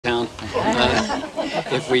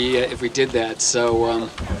if we did that. So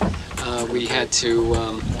we had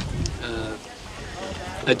to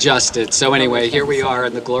adjust it. So anyway, here we are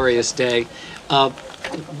on the glorious day.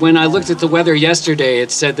 When I looked at the weather yesterday,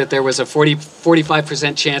 it said that there was a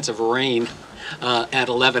 45% chance of rain at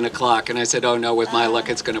 11 o'clock, and I said, oh no, with my luck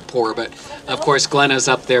it's going to pour. But of course Glenna's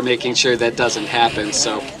up there making sure that doesn't happen.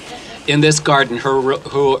 So in this garden,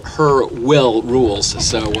 her will rules,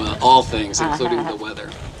 so all things, including the weather.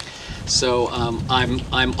 So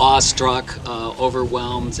I'm awestruck,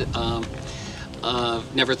 overwhelmed.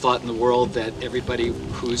 Never thought in the world that everybody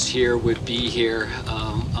who's here would be here.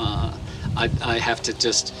 I have to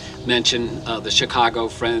just mention the Chicago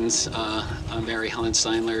friends, Mary Helen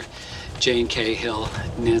Steinler, Jane Cahill,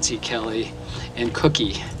 Nancy Kelly, and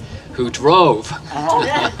Cookie, who drove.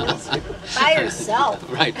 By herself.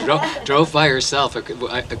 Right, drove by herself, a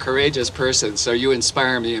courageous person. So you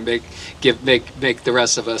inspire me and make the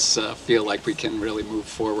rest of us feel like we can really move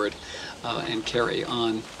forward and carry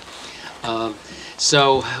on.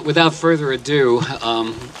 So without further ado,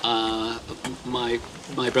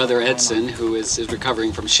 my brother Edson, who is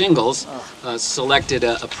recovering from shingles, selected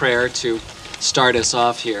a prayer to start us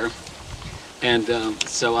off here. And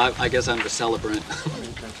so I guess I'm the celebrant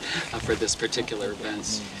for this particular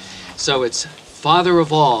event. So it's, Father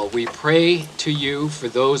of all, we pray to you for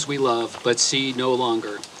those we love but see no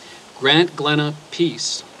longer. Grant Glenna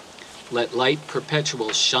peace. Let light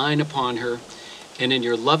perpetual shine upon her, and in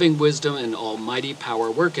your loving wisdom and almighty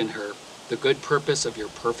power work in her the good purpose of your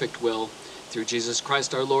perfect will. Through Jesus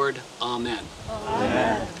Christ our Lord. Amen.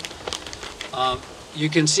 Amen. You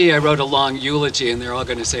can see I wrote a long eulogy, and they're all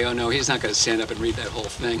going to say, oh no, he's not going to stand up and read that whole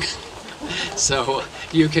thing. So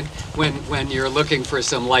you can, when you're looking for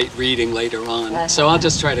some light reading later on. So I'll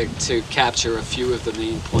just try to capture a few of the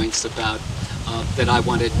main points about that I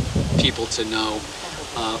wanted people to know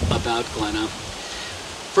about Glenna.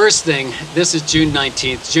 First thing, this is June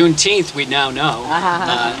 19th. Juneteenth we now know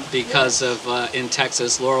because of, in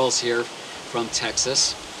Texas, Laurel's here from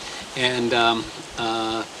Texas. And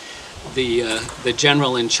the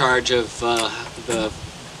general in charge of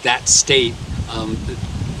that state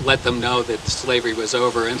let them know that slavery was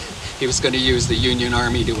over, and he was going to use the Union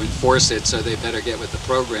Army to enforce it, so they better get with the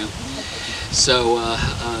program. So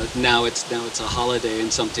now it's a holiday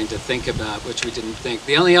and something to think about, which we didn't think.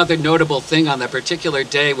 The only other notable thing on that particular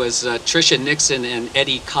day was Tricia Nixon and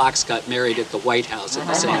Eddie Cox got married at the White House at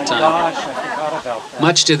the same time. Gosh, I forgot about that.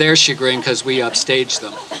 Much to their chagrin, because we upstaged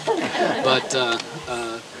them. But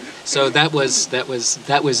so that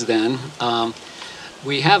was then.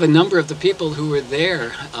 We have a number of the people who were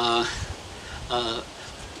there.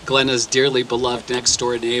 Glenna's dearly beloved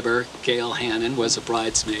next-door neighbor, Gail Hannon, was a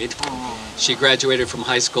bridesmaid. She graduated from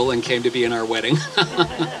high school and came to be in our wedding.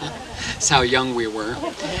 That's how young we were.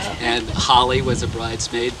 And Holly was a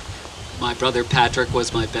bridesmaid. My brother Patrick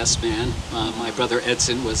was my best man. My brother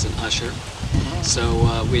Edson was an usher.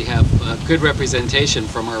 So we have good representation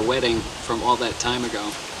from our wedding from all that time ago.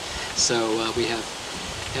 So we have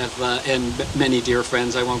and many dear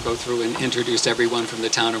friends. I won't go through and introduce everyone from the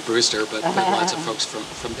town of Brewster, but lots of folks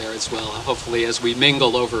from there as well. Hopefully as we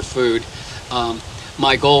mingle over food.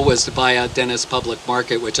 My goal was to buy out Dennis Public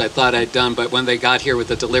Market, which I thought I'd done, but when they got here with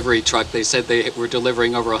the delivery truck, they said they were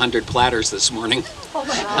delivering over 100 platters this morning.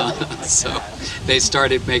 So they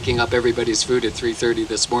started making up everybody's food at 3:30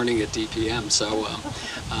 this morning at DPM. So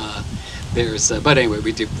but anyway,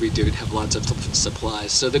 we do have lots of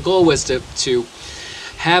supplies. So the goal was to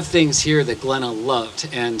have things here that Glenna loved,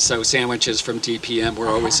 and so sandwiches from DPM were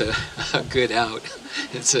always a good out.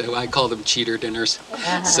 I call them cheater dinners.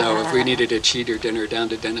 So if we needed a cheater dinner down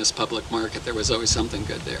to Dennis Public Market, there was always something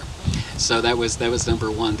good there. So that was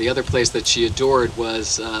number one. The other place that she adored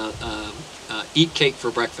was Eat Cake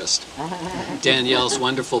for Breakfast, Danielle's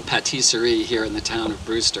wonderful patisserie here in the town of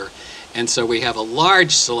Brewster. And so we have a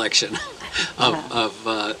large selection of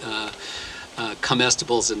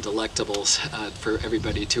comestibles and delectables for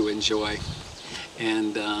everybody to enjoy.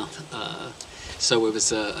 And so it was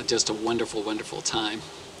just a wonderful, wonderful time.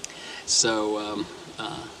 So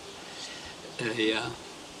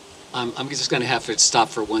I'm just going to have to stop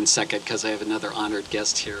for 1 second because I have another honored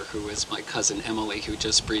guest here who is my cousin Emily, who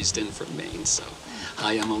just breezed in from Maine. So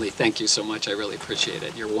hi Emily, thank you so much. I really appreciate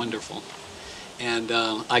it. You're wonderful. And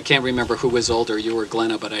I can't remember who was older, you or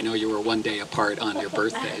Glenna, but I know you were one day apart on your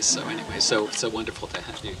birthdays. So anyway, so wonderful to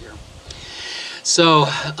have you here. So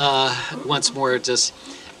once more, just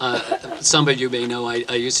some of you may know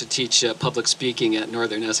I used to teach public speaking at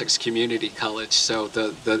Northern Essex Community College. So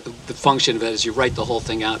the function of that is you write the whole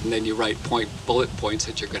thing out and then you write bullet points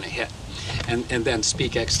that you're going to hit, and then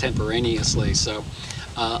speak extemporaneously. So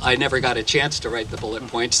I never got a chance to write the bullet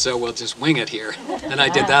points, so we'll just wing it here. And I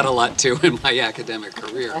did that a lot too in my academic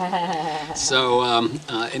career. So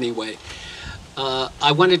anyway,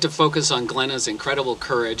 I wanted to focus on Glenna's incredible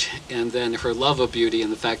courage and then her love of beauty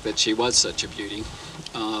and the fact that she was such a beauty.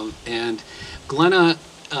 And Glenna,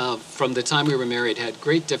 from the time we were married, had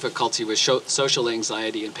great difficulty with social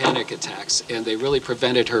anxiety and panic attacks, and they really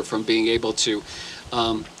prevented her from being able to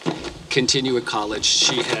continue at college.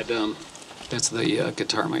 She had, that's the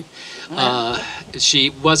guitar mic. She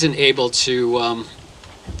wasn't able to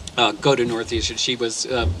go to Northeastern. She was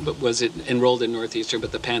enrolled in Northeastern,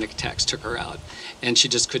 but the panic attacks took her out, and she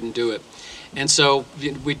just couldn't do it. And so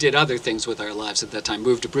we did other things with our lives at that time.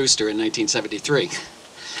 Moved to Brewster in 1973,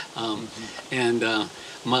 and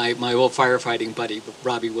my old firefighting buddy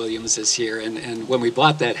Robbie Williams is here. And when we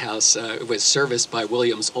bought that house, it was serviced by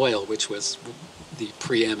Williams Oil, which was the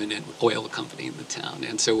preeminent oil company in the town.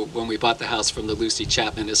 And so when we bought the house from the Lucy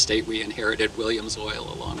Chapman estate, we inherited Williams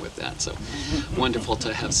Oil along with that. So wonderful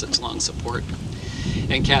to have such long support.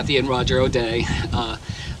 And Kathy and Roger O'Day,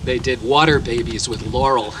 they did water babies with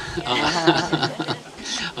Laurel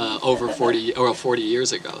over 40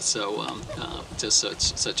 years ago. So just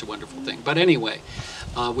such a wonderful thing. But anyway,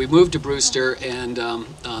 we moved to Brewster, and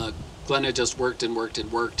Glenna just worked and worked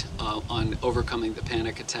and worked on overcoming the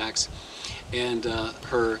panic attacks. And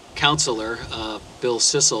her counselor, Bill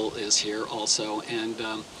Sissel, is here also, and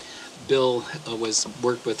Bill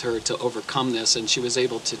worked with her to overcome this, and she was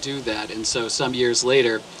able to do that. And so some years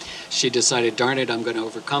later, she decided, darn it, I'm going to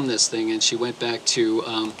overcome this thing, and she went back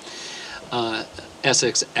to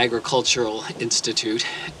Essex Agricultural Institute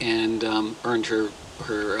and earned her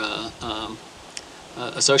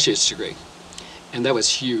associate's degree. And that was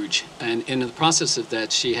huge. And in the process of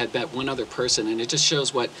that, she had met one other person, and it just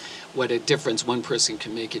shows what a difference one person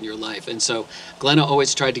can make in your life. And so Glenna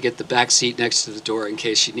always tried to get the back seat next to the door in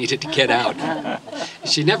case she needed to get out.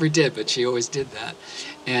 She never did, but she always did that.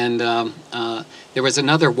 And there was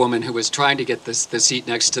another woman who was trying to get the seat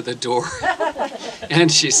next to the door.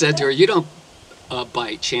 And she said to her, "You don't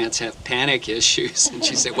by chance have panic issues?" And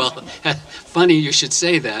she said, "Well, funny you should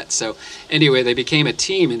say that." So anyway, they became a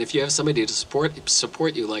team, and if you have somebody to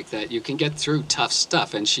support you like that, you can get through tough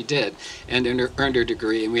stuff. And she did, and earned her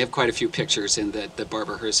degree. And we have quite a few pictures in that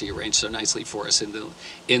Barbara Hersey arranged so nicely for us in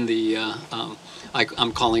the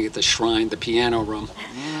I'm calling it the shrine, the piano room.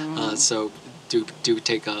 So do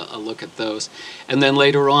take a look at those. And then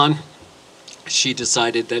later on, she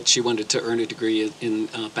decided that she wanted to earn a degree in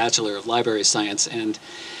Bachelor of Library Science, and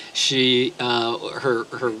she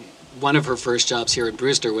one of her first jobs here in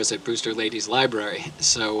Brewster was at Brewster Ladies Library.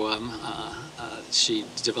 So she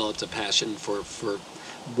developed a passion for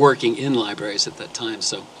working in libraries at that time.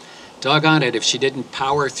 So doggone it, if she didn't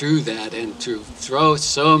power through that and to throw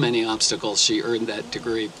so many obstacles, she earned that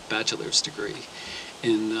degree, bachelor's degree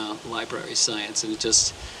in library science. And it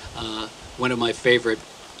just one of my favorite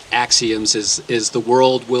axioms is the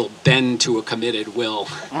world will bend to a committed will.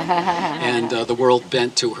 And the world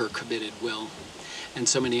bent to her committed will, and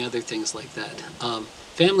so many other things like that.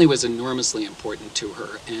 Family was enormously important to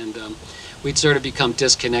her, and we'd sort of become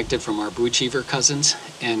disconnected from our Brewcheever cousins,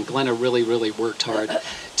 and Glenna really, really worked hard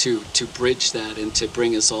to bridge that and to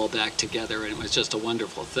bring us all back together, and it was just a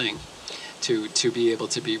wonderful thing to be able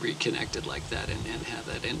to be reconnected like that and have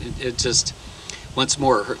that. And it just, once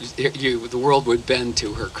more, the world would bend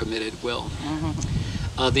to her committed will.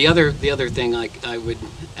 The other thing I would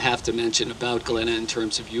have to mention about Glenna in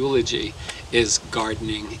terms of eulogy is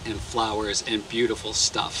gardening and flowers and beautiful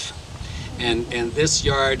stuff. And this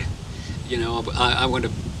yard, you know, I want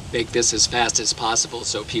to make this as fast as possible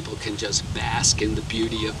so people can just bask in the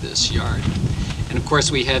beauty of this yard. And of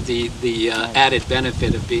course we have the added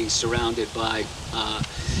benefit of being surrounded by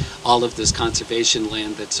all of this conservation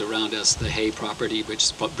land that's around us, the Hay property, which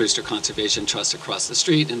is Brewster Conservation Trust across the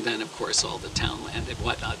street, and then of course all the town land and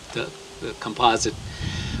whatnot, the composite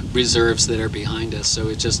reserves that are behind us. So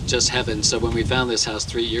it's just heaven. So when we found this house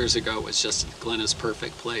 3 years ago, it was just Glenna's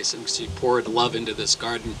perfect place, and she poured love into this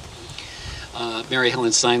garden. Mary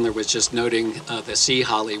Helen Seinler was just noting the sea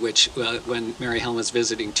holly, which when Mary Helen was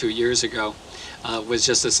visiting 2 years ago, was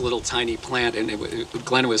just this little tiny plant, and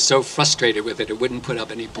Glenna was so frustrated with it, it wouldn't put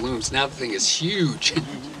up any blooms. Now the thing is huge.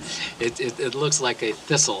 It looks like a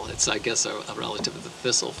thistle. It's, I guess, a relative of the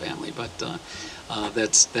thistle family, but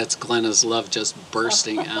that's Glenna's love just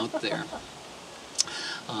bursting out there.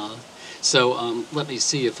 So let me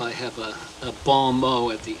see if I have a bon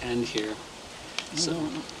mot at the end here. So.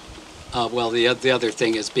 well, the other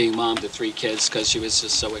thing is being mom to 3 kids, because she was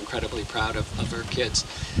just so incredibly proud of her kids.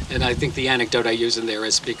 And I think the anecdote I use in there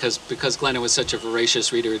is because Glenna was such a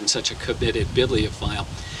voracious reader and such a committed bibliophile,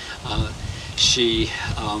 she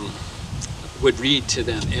would read to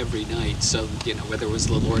them every night. So, you know, whether it was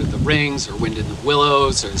The Lord of the Rings or Wind in the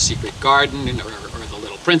Willows or The Secret Garden or The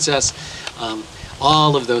Little Princess,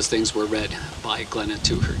 all of those things were read by Glenna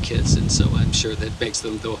to her kids, and so I'm sure that makes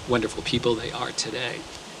them the wonderful people they are today.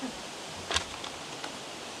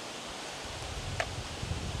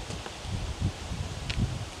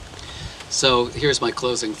 So here's my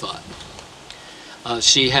closing thought.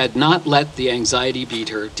 She had not let the anxiety beat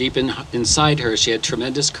her. Deep inside her, she had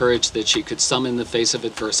tremendous courage that she could summon in the face of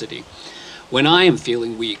adversity. When I am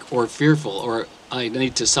feeling weak or fearful, or I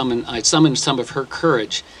summon some of her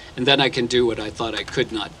courage, and then I can do what I thought I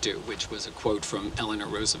could not do, which was a quote from Eleanor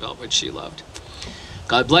Roosevelt, which she loved.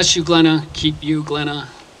 God bless you, Glenna. Keep you, Glenna.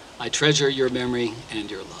 I treasure your memory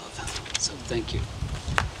and your love. So thank you.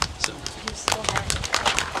 So.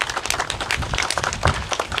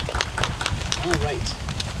 All right.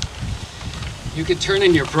 You could turn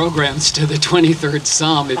in your programs to the 23rd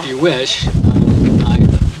Psalm if you wish.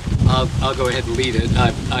 I'll go ahead and lead it.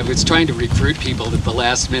 I was trying to recruit people at the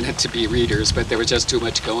last minute to be readers, but there was just too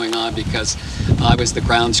much going on because I was the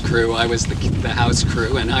grounds crew, I was the house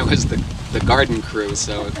crew, and I was the garden crew,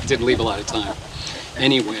 so it didn't leave a lot of time.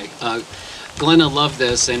 Anyway, Glenna loved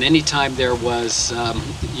this, and anytime there was a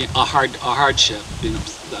hardship, you know,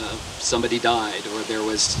 somebody died or there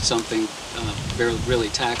was something really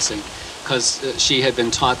taxing, because she had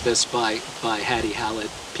been taught this by Hattie Hallett,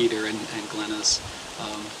 Peter and Glenna's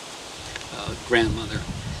grandmother.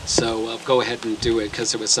 So go ahead and do it,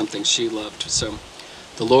 because it was something she loved. So,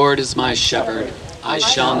 the Lord is my shepherd, I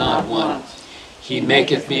shall not want. He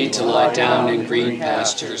maketh me to lie down in green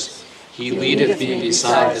pastures. He leadeth me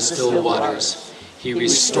beside the still waters. He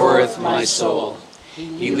restoreth my soul.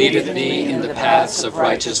 He leadeth me in the paths of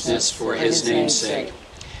righteousness for his name's sake.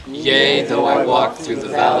 Yea, though I walk through the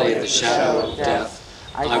valley of the shadow of death,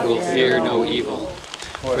 I will fear no evil.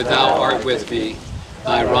 For thou art with me.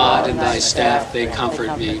 Thy rod and thy staff, they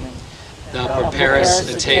comfort me. Thou preparest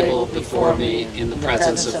a table before me in the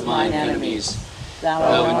presence of mine enemies.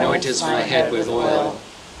 Thou anointest my head with oil.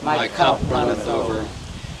 My cup runneth over.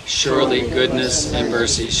 Surely goodness and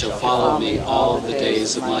mercy shall follow me all the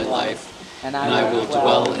days of my life, and I will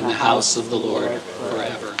dwell in the house of the Lord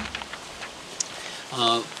forever.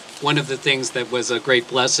 One of the things that was a great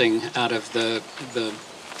blessing out of the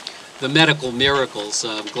medical miracles,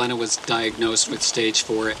 Glenna was diagnosed with stage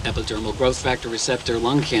 4 epidermal growth factor receptor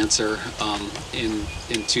lung cancer in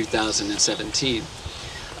 2017.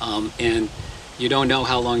 And you don't know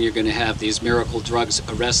how long you're going to have. These miracle drugs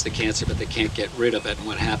arrest the cancer, but they can't get rid of it. And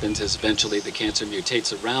what happens is eventually the cancer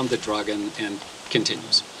mutates around the drug and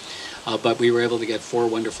continues. But we were able to get 4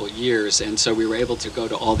 wonderful years, and so we were able to go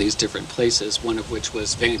to all these different places, one of which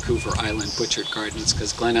was Vancouver Island Butchert Gardens,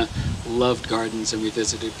 because Glenna loved gardens, and we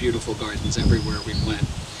visited beautiful gardens everywhere we went.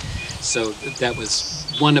 So that was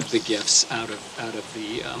one of the gifts out of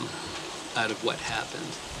what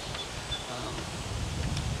happened.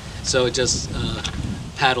 So just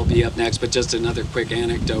Pat will be up next, but just another quick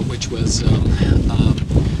anecdote, which was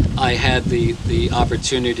I had the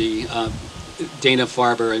opportunity. Dana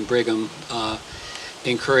Farber and Brigham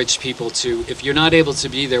encourage people to, if you're not able to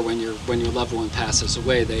be there when your loved one passes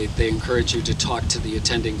away, they encourage you to talk to the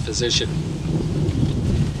attending physician.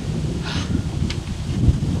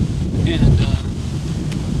 And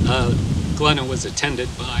Glenna was attended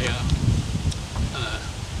by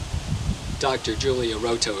Dr. Julia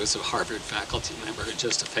Roto, who's a Harvard faculty member,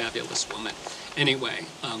 just a fabulous woman. Anyway,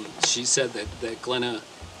 she said that Glenna,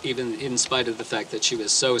 even in spite of the fact that she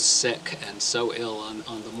was so sick and so ill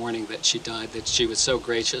on the morning that she died, that she was so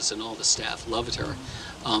gracious and all the staff loved her.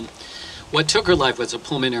 What took her life was a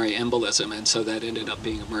pulmonary embolism, and so that ended up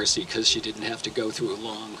being a mercy, because she didn't have to go through a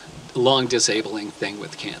long disabling thing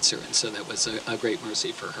with cancer, and so that was a great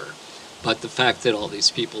mercy for her. But the fact that all these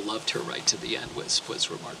people loved her right to the end was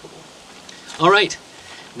remarkable. All right,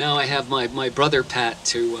 now I have my brother Pat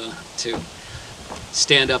to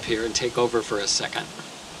stand up here and take over for a second.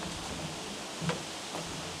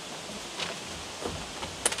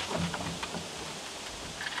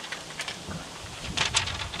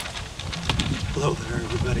 Hello there,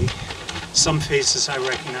 everybody. Some faces I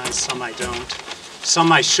recognize, some I don't.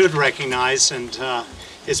 Some I should recognize, and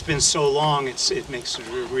it's been so long, it makes it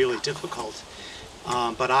really difficult.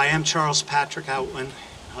 But I am Charles Patrick Outwin,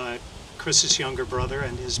 Chris's younger brother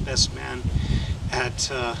and his best man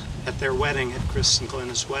at their wedding, at Chris and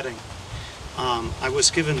Glenna's wedding. I was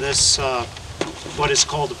given this what is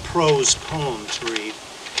called a prose poem to read.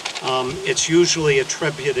 It's usually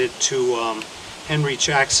attributed to Henry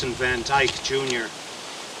Jackson Van Dyke, Jr.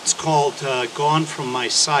 It's called Gone From My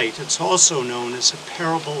Sight. It's also known as a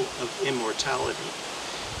parable of immortality.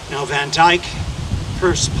 Now, Van Dyke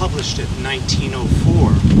first published it in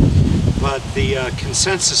 1904, but the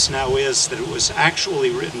consensus now is that it was actually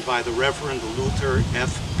written by the Reverend Luther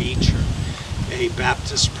F. Beecher, a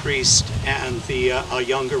Baptist priest and a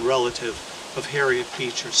younger relative of Harriet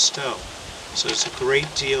Beecher Stowe. So there's a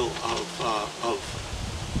great deal of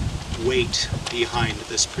weight behind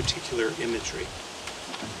this particular imagery.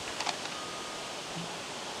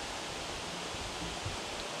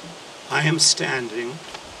 I am standing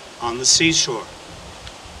on the seashore.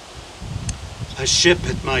 A ship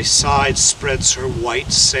at my side spreads her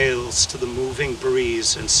white sails to the moving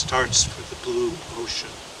breeze and starts for the blue ocean.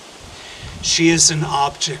 She is an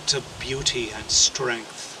object of beauty and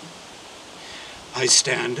strength. I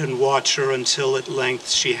stand and watch her until at length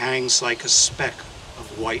she hangs like a speck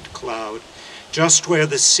of white cloud, just where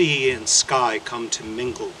the sea and sky come to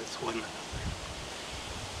mingle with one another.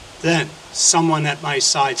 Then someone at my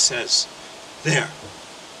side says, "There,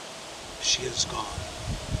 she is gone."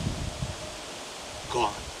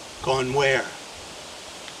 Gone. Gone where?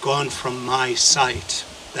 Gone from my sight.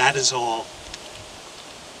 That is all.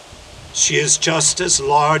 She is just as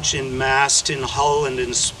large in mast, in hull, and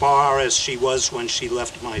in spar as she was when she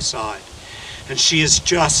left my side. And she is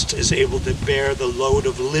just as able to bear the load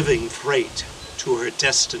of living freight to her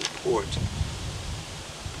destined port.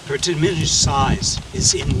 Her diminished size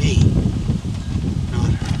is in me,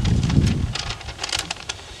 not her.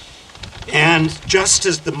 And just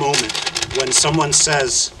as the moment when someone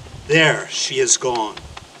says, "There, she is gone,"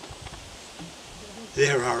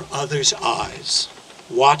 there are others' eyes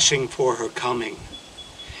watching for her coming.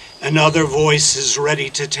 Another voice is ready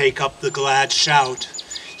to take up the glad shout,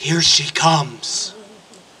 "Here she comes."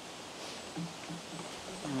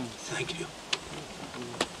 Thank you.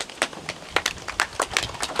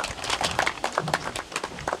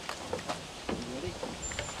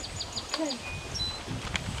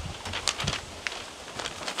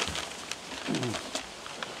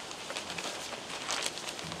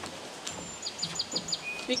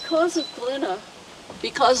 Because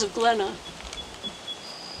of Glenna,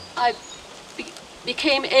 I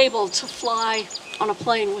became able to fly on a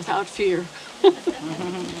plane without fear.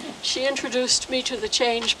 She introduced me to the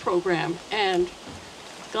change program, and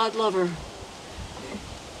God love her,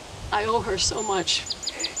 I owe her so much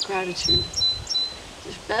gratitude.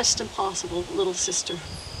 The best impossible little sister.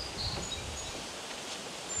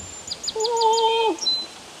 Oh,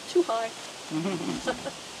 too high.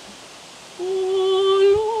 Oh,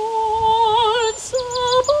 Lord,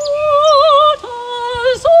 support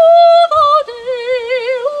us all the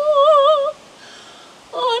day long,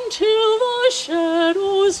 until the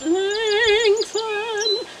shadows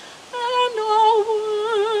lengthen and our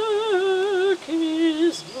work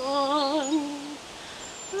is done,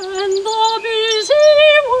 and the busy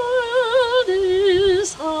world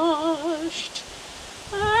is hushed,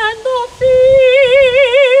 and the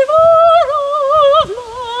fever of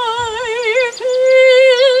life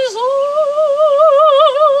is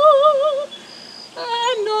o'er,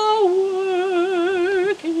 and our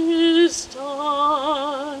work is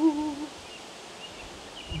done.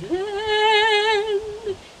 Then,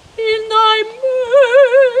 in thy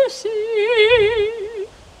mercy,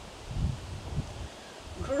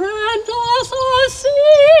 grant us a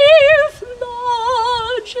safe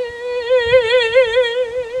lodging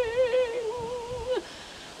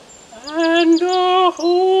and a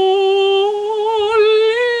holy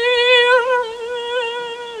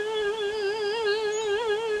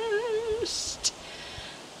rest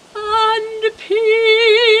and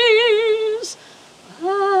peace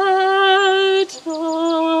at the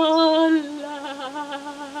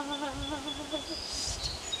last.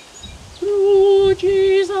 Through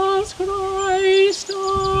Jesus Christ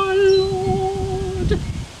our Lord.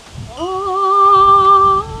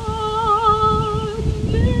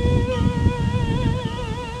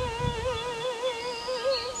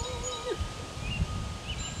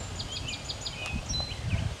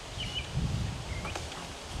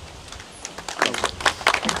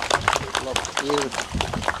 Video.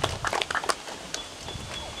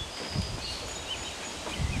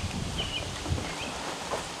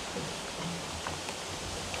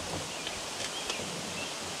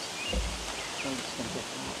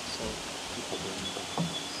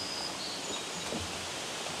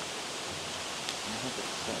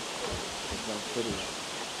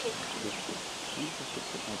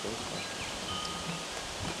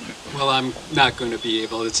 Well, I'm not going to be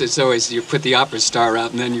able. It's always you put the opera star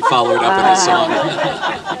out and then you follow it up with a song.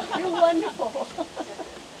 You're wonderful.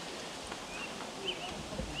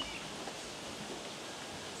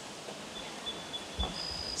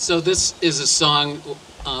 So this is a song.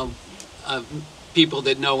 People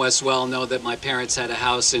that know us well know that my parents had a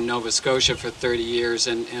house in Nova Scotia for 30 years,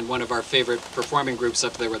 and one of our favorite performing groups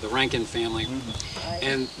up there were the Rankin family.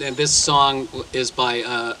 And this song is by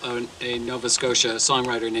a Nova Scotia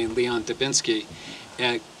songwriter named Leon Dubinsky,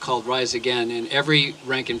 called Rise Again, and every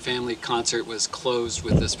Rankin family concert was closed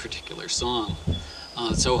with this particular song.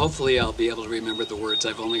 So hopefully I'll be able to remember the words.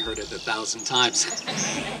 I've only heard it 1,000 times.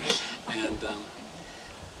 And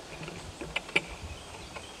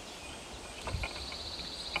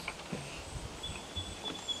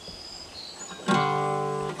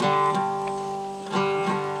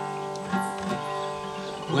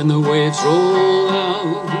when the waves roll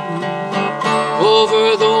out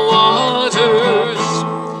over the waters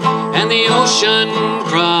and the ocean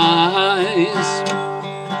cries,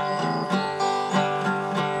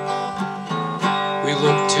 we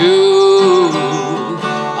look to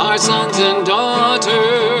our sons and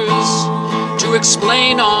daughters to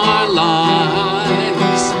explain our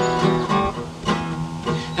lives,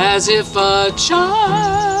 as if a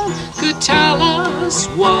child could tell us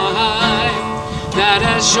why. That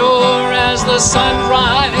as sure as the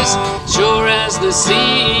sunrise, sure as the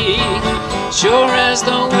sea, sure as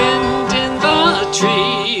the wind in the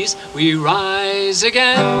trees, we rise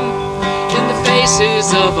again in the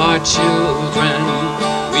faces of our children.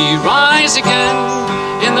 We rise again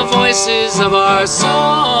in the voices of our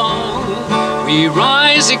song. We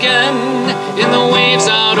rise again in the waves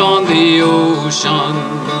out on the ocean.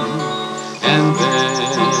 And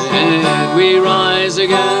then we rise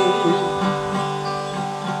again.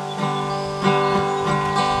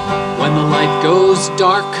 When the light goes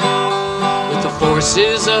dark with the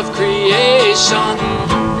forces of creation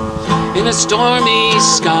in a stormy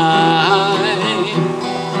sky,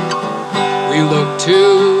 we look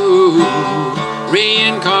to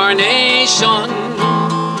reincarnation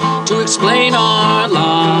to explain our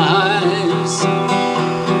lives,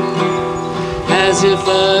 as if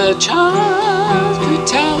a child could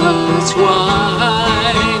tell us why.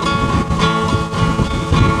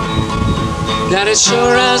 That as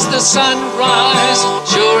sure as the sunrise,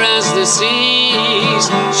 sure as the seas,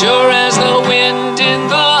 sure as the wind in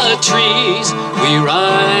the trees, we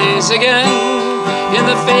rise again in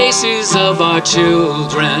the faces of our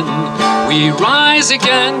children. We rise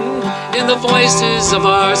again in the voices of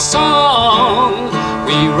our song.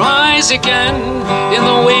 We rise again in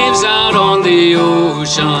the waves out on the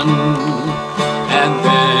ocean. And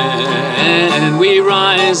then we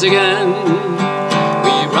rise again.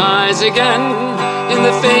 Rise again in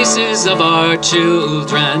the faces of our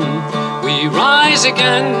children. We rise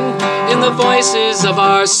again in the voices of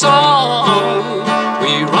our song.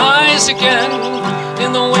 We rise again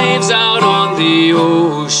in the waves out on the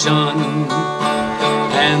ocean.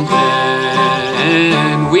 And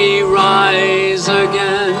then we rise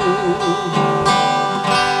again.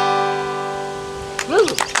 Woo.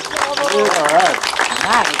 All right.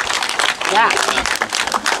 Nice. Yeah.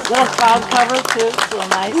 Little frog cover too, so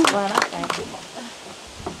nice, Glenna. Thank you.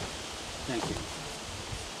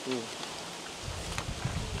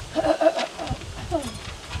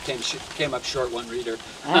 Thank you. Came up short, one reader.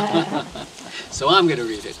 So I'm going to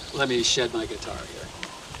read it. Let me shed my guitar here.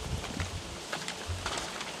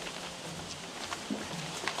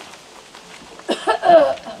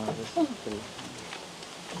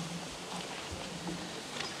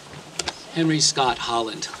 Henry Scott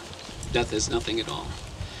Holland. Death is nothing at all.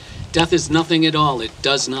 Death is nothing at all. It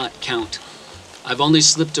does not count. I've only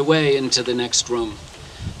slipped away into the next room.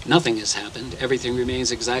 Nothing has happened. Everything remains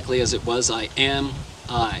exactly as it was. I am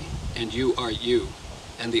I, and you are you.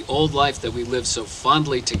 And the old life that we lived so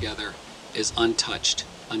fondly together is untouched,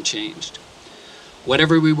 unchanged.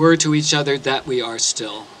 Whatever we were to each other, that we are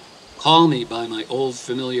still. Call me by my old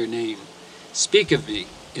familiar name. Speak of me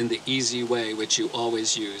in the easy way which you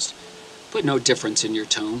always used. Put no difference in your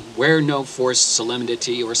tone. Wear no forced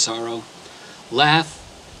solemnity or sorrow. Laugh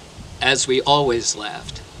as we always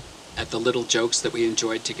laughed at the little jokes that we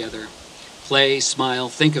enjoyed together. Play, smile,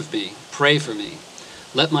 think of me, pray for me.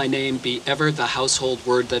 Let my name be ever the household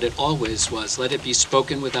word that it always was. Let it be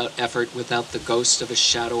spoken without effort, without the ghost of a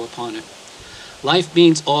shadow upon it. Life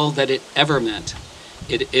means all that it ever meant.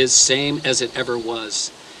 It is same as it ever was.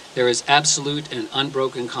 There is absolute and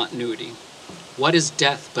unbroken continuity. What is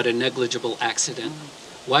death but a negligible accident?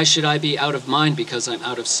 Why should I be out of mind because I'm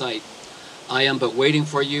out of sight? I am but waiting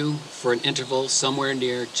for you for an interval somewhere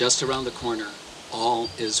near, just around the corner. all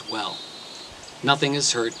is well. Nothing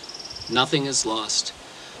is hurt, nothing is lost.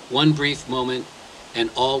 One brief moment, and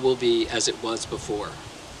all will be as it was before.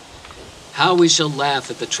 How we shall laugh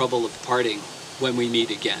at the trouble of parting when we meet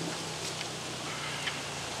again.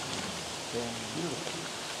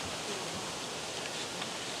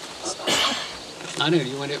 I don't know,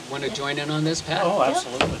 you want to join in on this, Pat? Oh,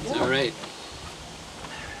 absolutely. All right.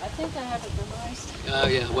 I think I have it memorized. Oh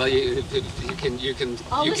yeah. Well, you can.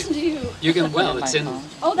 I'll listen to you. You can. Well, it's in.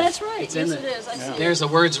 Oh, that's right. It's Yes, in it is. I see it. There's the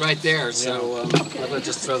words right there. So we'll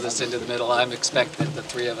just throw this into the middle. I'm expecting the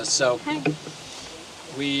three of us. So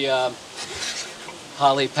we,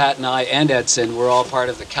 Holly, Pat, and I, and Edson, we're all part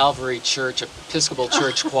of the Calvary Church Episcopal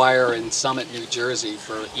Church Choir in Summit, New Jersey,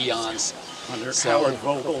 for eons. Under Howard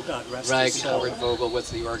Vogel, God rest Right, his soul. Howard Vogel was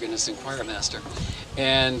the organist and choir master.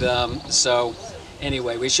 And so,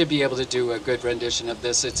 anyway, we should be able to do a good rendition of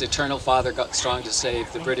this. It's Eternal Father, God Strong to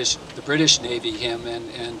Save, the British Navy hymn,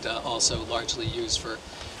 and also largely used for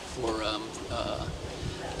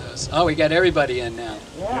those. Oh, we got everybody in now.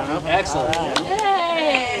 Yeah. Excellent.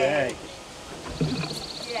 Hey!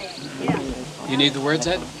 Yay. You need the words,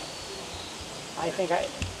 Ed? I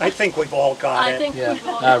think we've all got I it. think Yeah. we've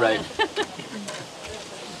all All right.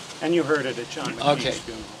 And you heard it at John McKee's Okay.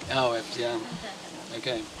 funeral. Oh, yeah.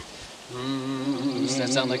 Okay. Does that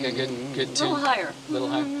sound like a good a tune? little higher. A little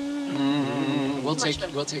higher. We'll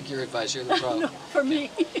take your advice. You're the pro. For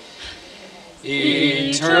me.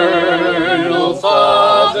 Eternal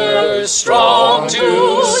Father, strong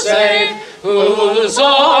to save, whose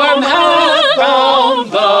arm hath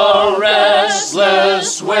bound the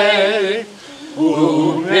restless way,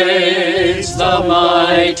 who makes the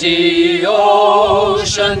mighty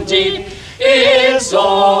ocean deep its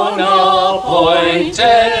own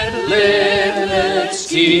appointed limits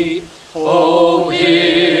keep. Oh,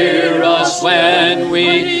 hear us when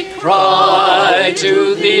we cry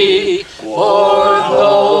to thee, for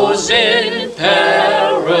those in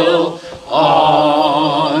peril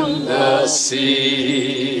on the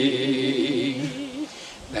sea.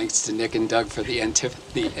 Thanks to Nick and Doug for the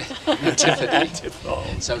antiphony.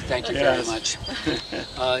 So thank you very much.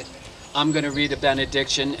 I'm going to read a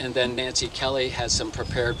benediction, and then Nancy Kelly has some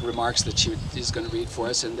prepared remarks that she's going to read for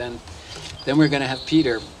us, and then we're going to have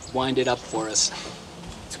Peter wind it up for us.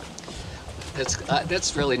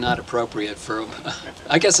 That's really not appropriate for,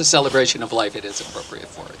 I guess, a celebration of life. It is appropriate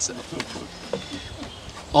for it. So.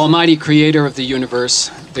 Almighty Creator of the universe,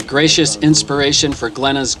 the gracious inspiration for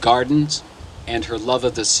Glenna's gardens and her love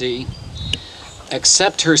of the sea,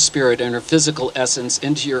 accept her spirit and her physical essence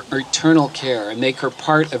into your eternal care and make her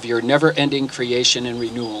part of your never-ending creation and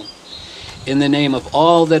renewal. In the name of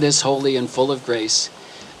all that is holy and full of grace,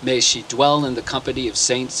 may she dwell in the company of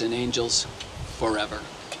saints and angels forever.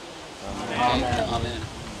 Amen. Amen.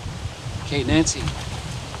 Okay, Nancy.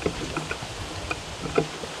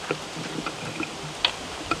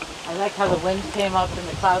 I like how the wind came up and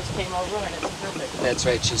the clouds came over, and it's perfect. That's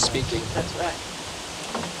right, she's speaking. That's right.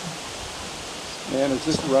 Man, is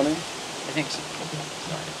this running? I think so.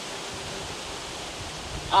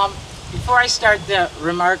 Before I start the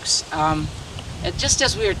remarks, just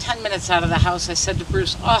as we were 10 minutes out of the house, I said to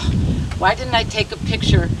Bruce, "Oh, why didn't I take a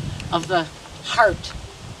picture of the heart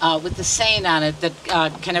with the saying on it that,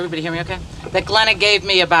 can everybody hear me okay? That Glenna gave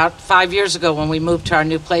me about 5 years ago when we moved to our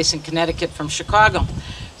new place in Connecticut from Chicago."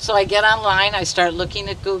 So I get online, I start looking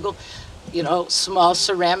at Google, you know, small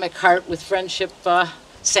ceramic heart with friendship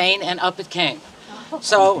saying, and up it came.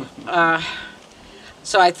 So,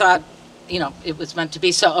 so I thought, you know, it was meant to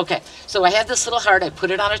be. So, okay, so I had this little heart, I put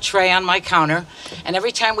it on a tray on my counter, and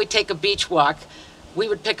every time we'd take a beach walk, we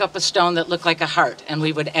would pick up a stone that looked like a heart, and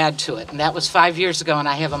we would add to it. And that was 5 years ago, and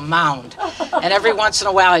I have a mound. And every once in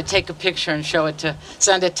a while, I'd take a picture and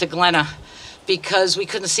send it to Glenna, because we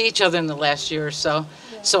couldn't see each other in the last year or so.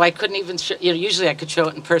 So I couldn't even, you know, usually I could show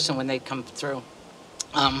it in person when they'd come through.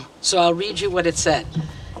 So I'll read you what it said.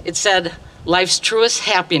 It said, "Life's truest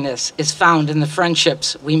happiness is found in the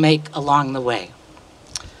friendships we make along the way."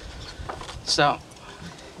 So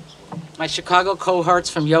my Chicago cohorts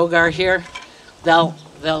from yoga are here. They'll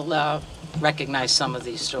recognize some of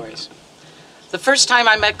these stories. The first time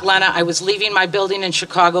I met Glenna, I was leaving my building in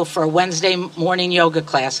Chicago for a Wednesday morning yoga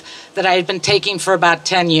class that I had been taking for about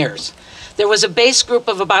 10 years. There was a base group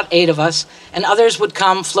of about 8 of us, and others would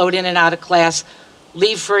come, float in and out of class,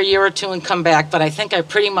 leave for a year or two and come back, but I think I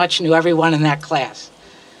pretty much knew everyone in that class.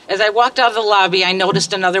 As I walked out of the lobby, I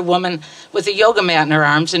noticed another woman with a yoga mat in her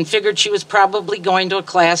arms and figured she was probably going to a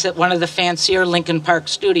class at one of the fancier Lincoln Park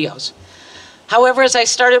studios. However, as I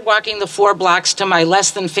started walking the 4 blocks to my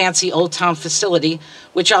less than fancy Old Town facility,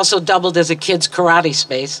 which also doubled as a kid's karate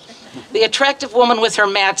space, the attractive woman with her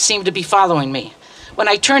mat seemed to be following me. When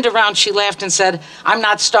I turned around, she laughed and said, "I'm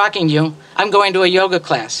not stalking you. I'm going to a yoga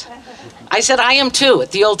class." I said, "I am too,"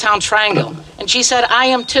 at the Old Town Triangle. And she said, "I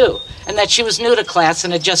am too," and that she was new to class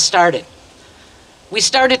and had just started. We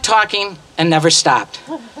started talking and never stopped.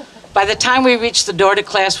 By the time we reached the door to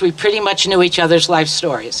class, we pretty much knew each other's life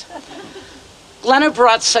stories. Glenna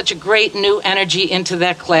brought such a great new energy into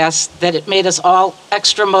that class that it made us all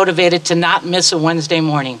extra motivated to not miss a Wednesday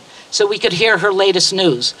morning so we could hear her latest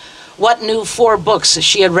news, what new 4 books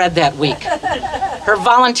she had read that week, her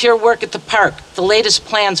volunteer work at the park, the latest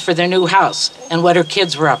plans for their new house, and what her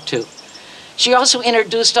kids were up to. She also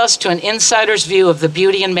introduced us to an insider's view of the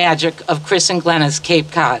beauty and magic of Chris and Glenna's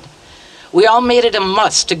Cape Cod. We all made it a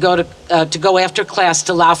must to go after class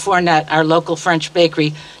to La Fournette, our local French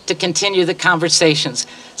bakery, to continue the conversations.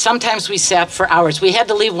 Sometimes we sat for hours. We had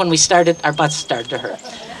to leave when we started, our butts started to hurt.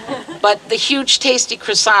 But the huge, tasty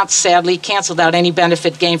croissants, sadly, canceled out any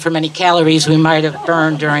benefit gained from any calories we might have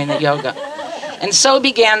burned during the yoga. And so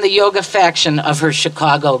began the yoga faction of her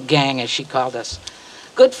Chicago gang, as she called us.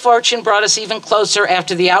 Good fortune brought us even closer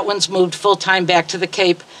after the Outwins moved full-time back to the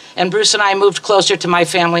Cape, and Bruce and I moved closer to my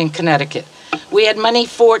family in Connecticut. We had many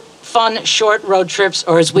fun, short road trips,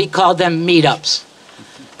 or as we called them, meetups.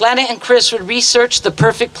 Glenna and Chris would research the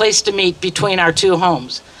perfect place to meet between our 2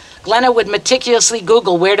 homes. Glenna would meticulously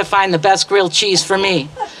Google where to find the best grilled cheese for me,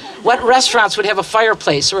 what restaurants would have a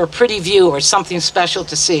fireplace or a pretty view or something special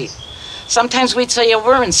to see. Sometimes we'd say a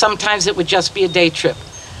word, and sometimes it would just be a day trip.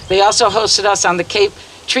 They also hosted us on the Cape,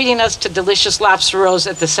 treating us to delicious lobster rolls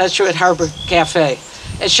at the Sedgwick Harbor Cafe.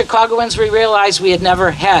 As Chicagoans, we realized we had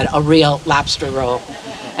never had a real lobster roll.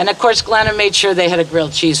 And of course, Glenna made sure they had a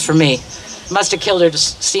grilled cheese for me. Must have killed her to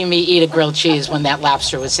see me eat a grilled cheese when that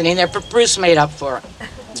lobster was sitting there, but Bruce made up for it.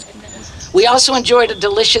 We also enjoyed a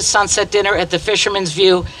delicious sunset dinner at the Fisherman's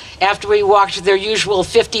View after we walked their usual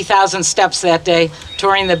 50,000 steps that day,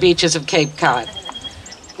 touring the beaches of Cape Cod.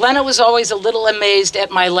 Glenna was always a little amazed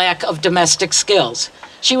at my lack of domestic skills.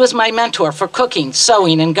 She was my mentor for cooking,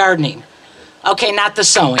 sewing, and gardening. Okay, not the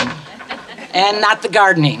sewing, and not the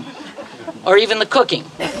gardening, or even the cooking.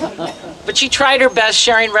 But she tried her best,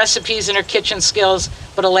 sharing recipes and her kitchen skills,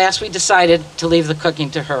 but alas, we decided to leave the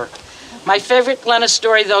cooking to her. My favorite Glenna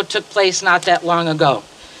story, though, took place not that long ago.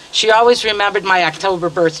 She always remembered my October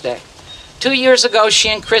birthday. 2 years ago, she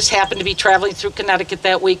and Chris happened to be traveling through Connecticut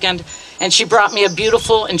that weekend, and she brought me a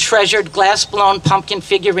beautiful and treasured glass-blown pumpkin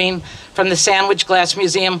figurine from the Sandwich Glass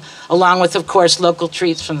Museum, along with, of course, local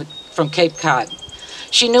treats from Cape Cod.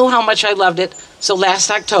 She knew how much I loved it, so last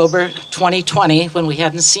October 2020, when we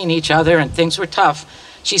hadn't seen each other and things were tough,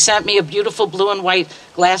 she sent me a beautiful blue and white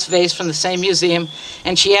glass vase from the same museum,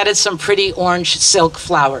 and she added some pretty orange silk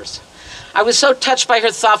flowers. I was so touched by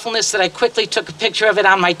her thoughtfulness that I quickly took a picture of it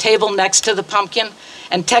on my table next to the pumpkin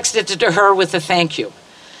and texted it to her with a thank you.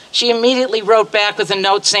 She immediately wrote back with a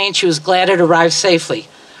note saying she was glad it arrived safely.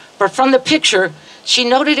 But from the picture, she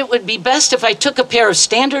noted it would be best if I took a pair of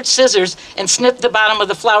standard scissors and snipped the bottom of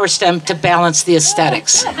the flower stem to balance the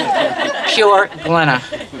aesthetics. Pure Glenna.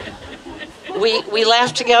 We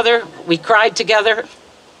laughed together, we cried together.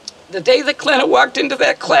 The day that Glenna walked into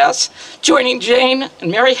that class, joining Jane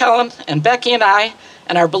and Mary Helen and Becky and I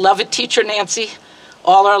and our beloved teacher Nancy,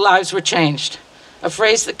 all our lives were changed. A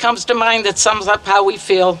phrase that comes to mind that sums up how we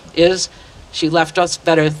feel is, she left us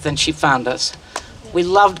better than she found us. We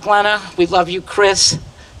loved Glenna, we love you, Chris.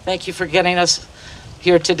 Thank you for getting us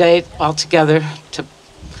here today all together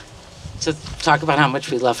to talk about how much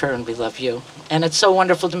we love her and we love you. And it's so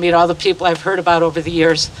wonderful to meet all the people I've heard about over the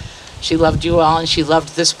years. She loved you all and she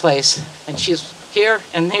loved this place. And she's here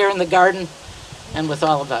and here in the garden and with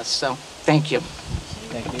all of us. So thank you.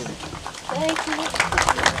 Thank you. Thank you.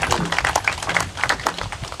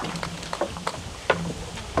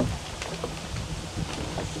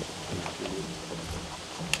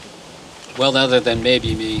 Well, other than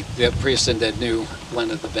maybe me, the person that knew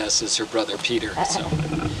Glenna the best is her brother Peter. So,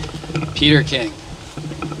 Peter King.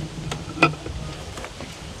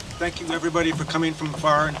 Thank you, everybody, for coming from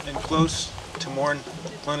far and close to mourn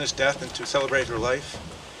Glenna's death and to celebrate her life.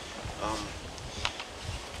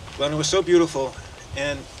 Glenna was so beautiful,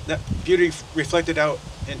 and that beauty reflected out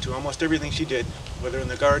into almost everything she did, whether in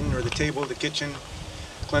the garden or the table, the kitchen.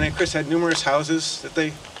 Glenna and Chris had numerous houses that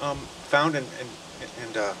they found and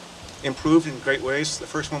improved in great ways. The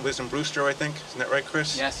first one was in Brewster, I think. Isn't that right,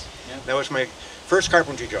 Chris? Yes. Yep. That was my first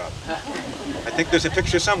carpentry job. I think there's a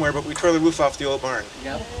picture somewhere, but we tore the roof off the old barn.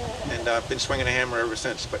 Yep. And I've been swinging a hammer ever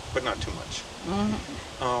since, but not too much.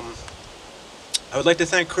 I would like to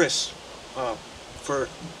thank Chris for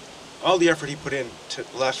all the effort he put in to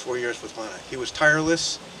the last 4 years with Glenna. He was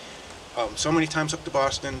tireless, so many times up to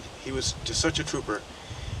Boston. He was just such a trooper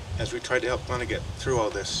as we tried to help Glenna get through all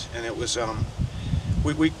this. And it was,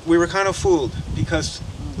 we were kind of fooled because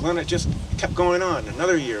Glenna just kept going on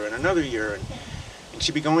another year and another year. And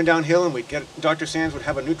she'd be going downhill, and Dr. Sands would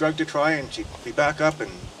have a new drug to try, and she'd be back up,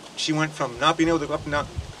 and she went from not being able to go up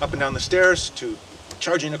and down the stairs to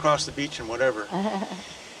charging across the beach and whatever.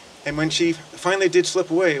 And when she finally did slip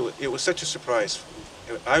away, it was such a surprise.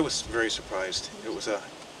 I was very surprised. It was a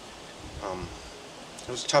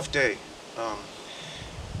tough day.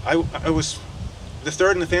 I was the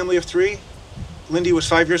third in the family of 3. Lindy was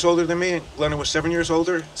 5 years older than me, and Glenna was 7 years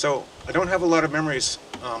older. So I don't have a lot of memories,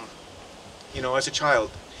 you know, as a child.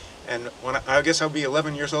 And I guess I'll be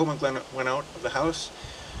 11 years old when Glenna went out of the house.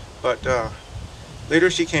 But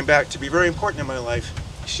later she came back to be very important in my life.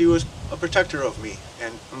 She was a protector of me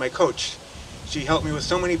and my coach. She helped me with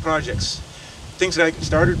so many projects, things that I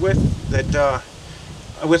started with that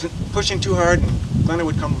I wasn't pushing too hard, and Glenna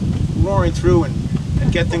would come roaring through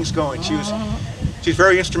and get things going. She's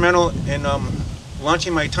very instrumental in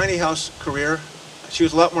launching my tiny house career. She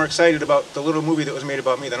was a lot more excited about the little movie that was made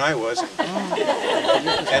about me than I was.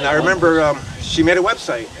 And I remember she made a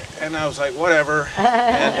website, and I was like, whatever.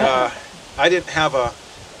 And I didn't have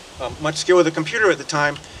much skill with a computer at the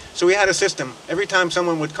time, so we had a system. Every time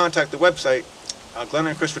someone would contact the website, Glenna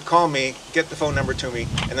and Chris would call me, get the phone number to me,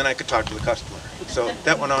 and then I could talk to the customer. So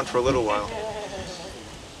that went on for a little while.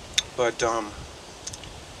 But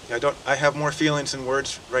I have more feelings than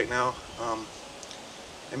words right now.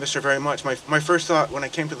 I miss her very much. My first thought when I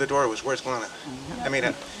came to the door was, where's Glenna? I mean,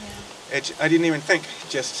 I didn't even think,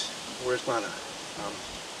 just, where's Glenna?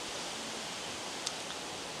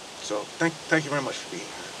 So thank you very much for being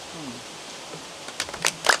here.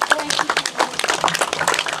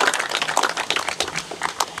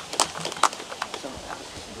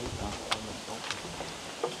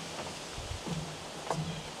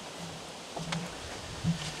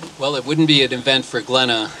 Well, it wouldn't be an event for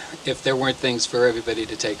Glenna if there weren't things for everybody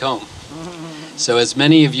to take home. So as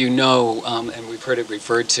many of you know, and we've heard it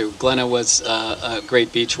referred to, Glenna was a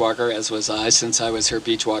great beach walker, as was I, since I was her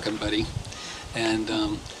beach walking buddy.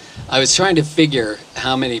 And I was trying to figure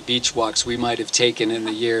how many beach walks we might have taken in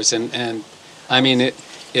the years. And I mean,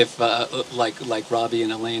 if like Robbie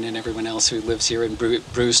and Elaine and everyone else who lives here in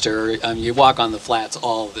Brewster, you walk on the flats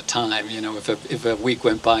all the time. You know, if a week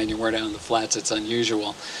went by and you weren't out on the flats, it's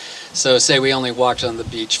unusual. So say we only walked on the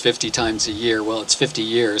beach 50 times a year. Well, it's 50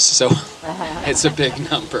 years, so it's a big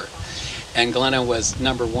number. And Glenna was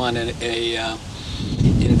 #1 a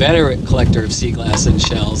inveterate collector of sea glass and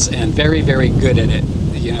shells, and very, very good at it.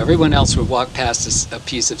 You know, everyone else would walk past a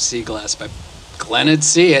piece of sea glass, but Glenna'd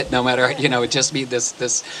see it, no matter, you know, it'd just be this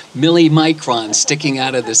millimicron sticking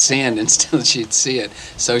out of the sand, and still she'd see it.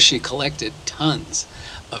 So she collected tons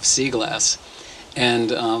of sea glass.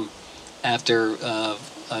 And after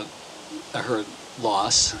her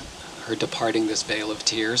loss, her departing this vale of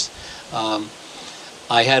tears,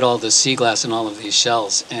 I had all the sea glass and all of these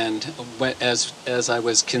shells. And as I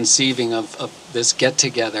was conceiving of this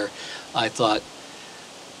get-together, I thought,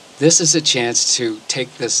 this is a chance to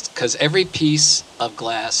take this, because every piece of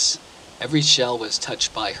glass, every shell was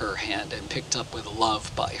touched by her hand and picked up with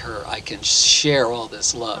love by her. I can share all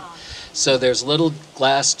this love. So there's little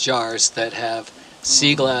glass jars that have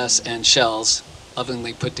sea glass and shells,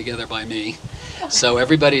 lovingly put together by me. So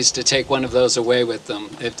everybody's to take one of those away with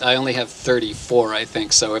them. I only have 34, I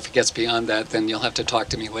think, so if it gets beyond that, then you'll have to talk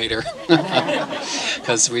to me later,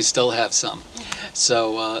 because we still have some.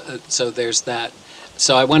 So there's that.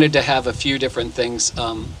 So I wanted to have a few different things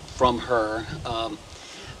from her.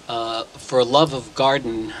 For love of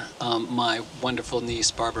garden, my wonderful niece,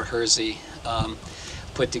 Barbara Hersey,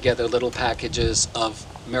 put together little packages of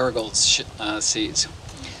marigold seeds.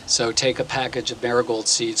 So take a package of marigold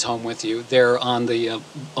seeds home with you. They're on the,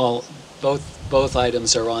 both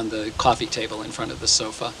items are on the coffee table in front of the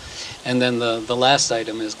sofa. And then the last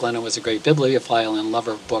item is, Glenna was a great bibliophile and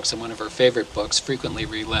lover of books, and one of her favorite books, frequently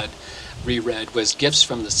reread, was Gifts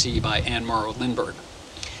from the Sea by Anne Morrow Lindbergh.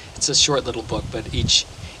 It's a short little book, but each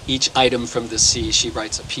item from the sea, she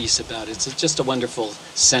writes a piece about it. It's just a wonderful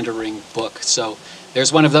centering book. So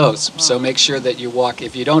there's one of those. So make sure that you walk,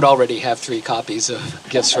 if you don't already have 3 copies of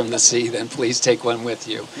Gifts from the Sea, then please take one with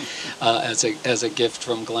you as a gift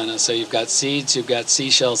from Glenna. So you've got seeds, you've got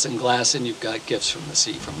seashells and glass, and you've got Gifts from the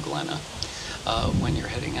Sea from Glenna when you're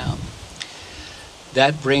heading out.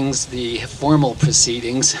 That brings the formal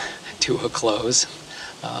proceedings to a close.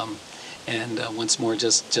 And once more,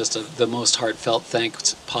 just the most heartfelt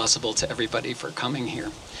thanks possible to everybody for coming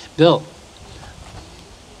here. Bill,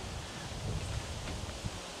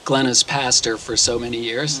 Glenna's pastor for so many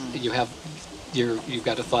years. You've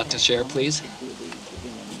got a thought to share, please.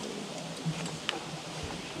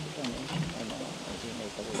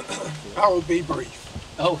 I will be brief.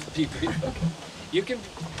 Oh, be brief. Okay. You can.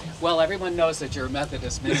 Well, everyone knows that you're a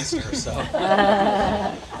Methodist minister, so.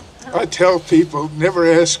 I tell people, never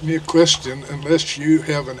ask me a question unless you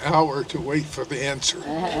have an hour to wait for the answer.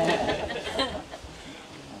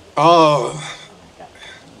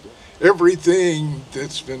 Everything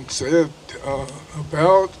that's been said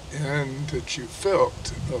about and that you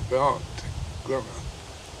felt about Glenna,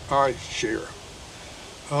 I share.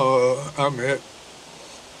 I met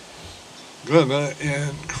Glenna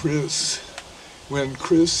and Chris when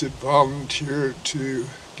Chris had volunteered to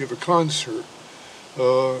give a concert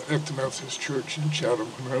at the Methodist Church in Chatham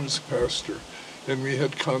when I was a pastor, and we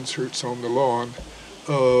had concerts on the lawn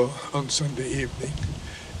on Sunday evening,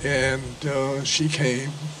 and she came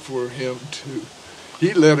for him to,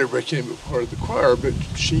 he later became a part of the choir, but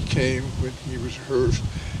she came when he was hers.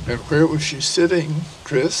 And where was she sitting,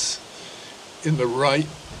 Chris? In the right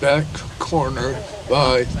back corner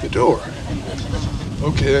by the door.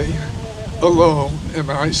 Okay, alone, and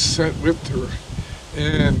I sat with her,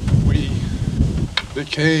 and we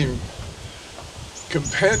became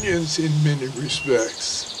companions in many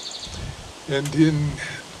respects. And then,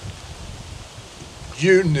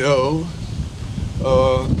 you know,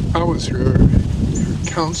 I was her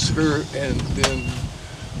counselor, and then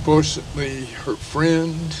fortunately her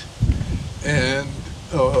friend, and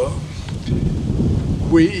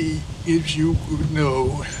we, as you would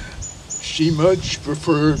know, she much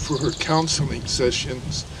preferred for her counseling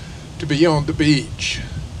sessions to be on the beach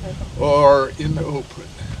or in the open.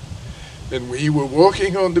 And we were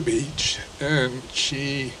walking on the beach, and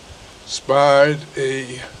she spied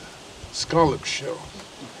a scallop shell.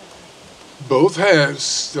 Both halves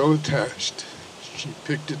still attached. She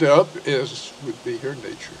picked it up, as would be her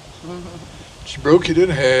nature. She broke it in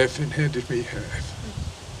half and handed me half.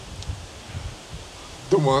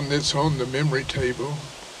 The one that's on the memory table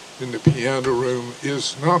in the piano room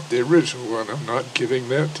is not the original one. I'm not giving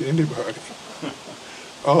that to anybody.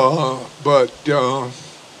 But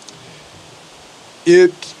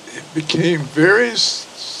it became very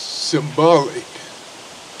symbolic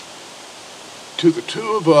to the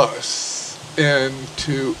two of us and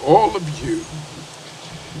to all of you,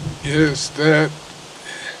 is that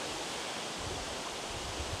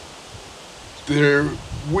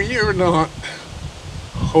we are not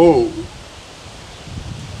whole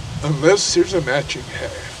unless there's a matching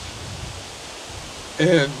half.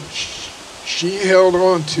 And she held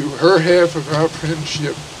on to her half of our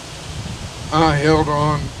friendship. I held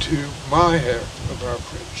on to my half of our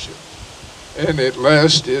friendship. And it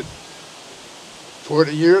lasted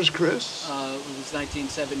 40 years, Chris? It was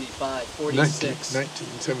 1975, 46.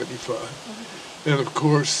 1975. And of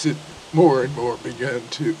course, it more and more began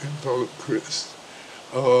to envelop Chris.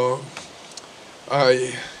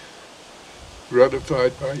 I,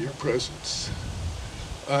 gratified by your presence,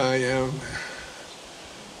 I am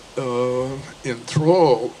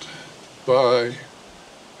enthralled by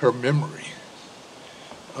her memory.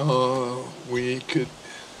 We could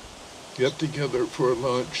get together for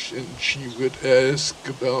lunch, and she would ask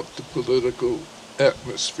about the political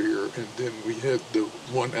atmosphere, and then we had the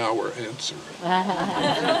 1 hour answer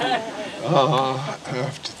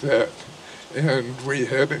after that. And we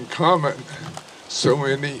had in common so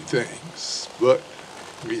many things, but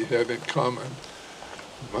we had in common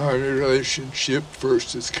my relationship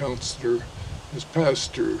first as counselor, as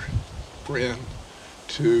pastor, friend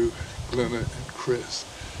to Glenna and Chris.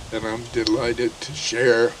 And I'm delighted to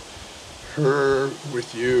share her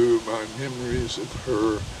with you, my memories of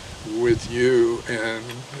her with you. And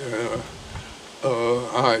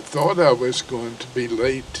I thought I was going to be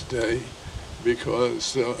late today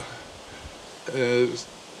because as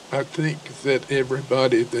I think that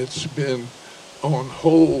everybody that's been on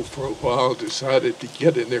hold for a while decided to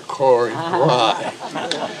get in their car and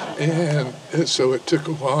drive. And so it took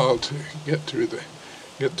a while to get through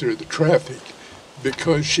the traffic,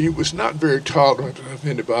 because she was not very tolerant of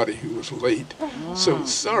anybody who was late. So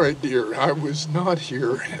sorry, dear, I was not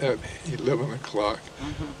here at 11 o'clock.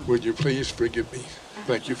 Would you please forgive me?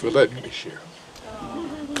 Thank you for letting me share.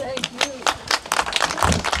 Thank you.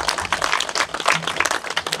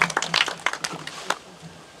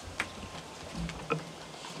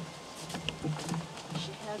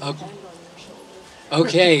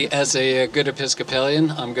 Okay, as a good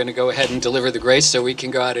Episcopalian, I'm going to go ahead and deliver the grace so we can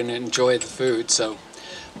go out and enjoy the food. So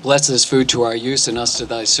Bless this food to our use and us to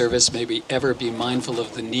thy service. May we ever be mindful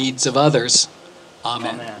of the needs of others.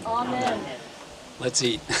 Amen. Amen. Let's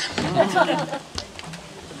eat.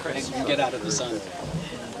 Chris, you get out of the sun.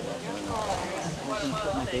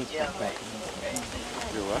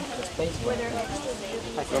 You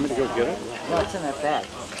want me to go get it? No, it's in that bag.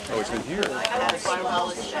 Oh, it's in here.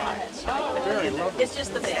 It's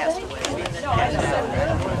just the fast way.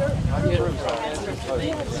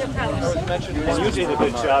 And you did a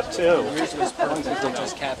good job too. Yours was perfect. You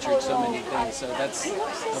just captured so many things. So that's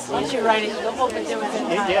Once you write it, the whole bit there within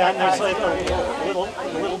time. Yeah, and there's like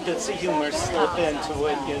little bits of humor slip into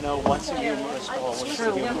it, you know, once a humorist, always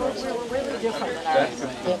a humorist. We were really different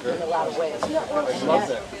in a lot of ways. I love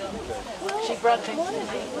that. She brought things to me.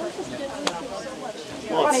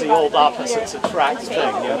 Well, it's the old opposites attract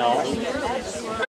thing, you know.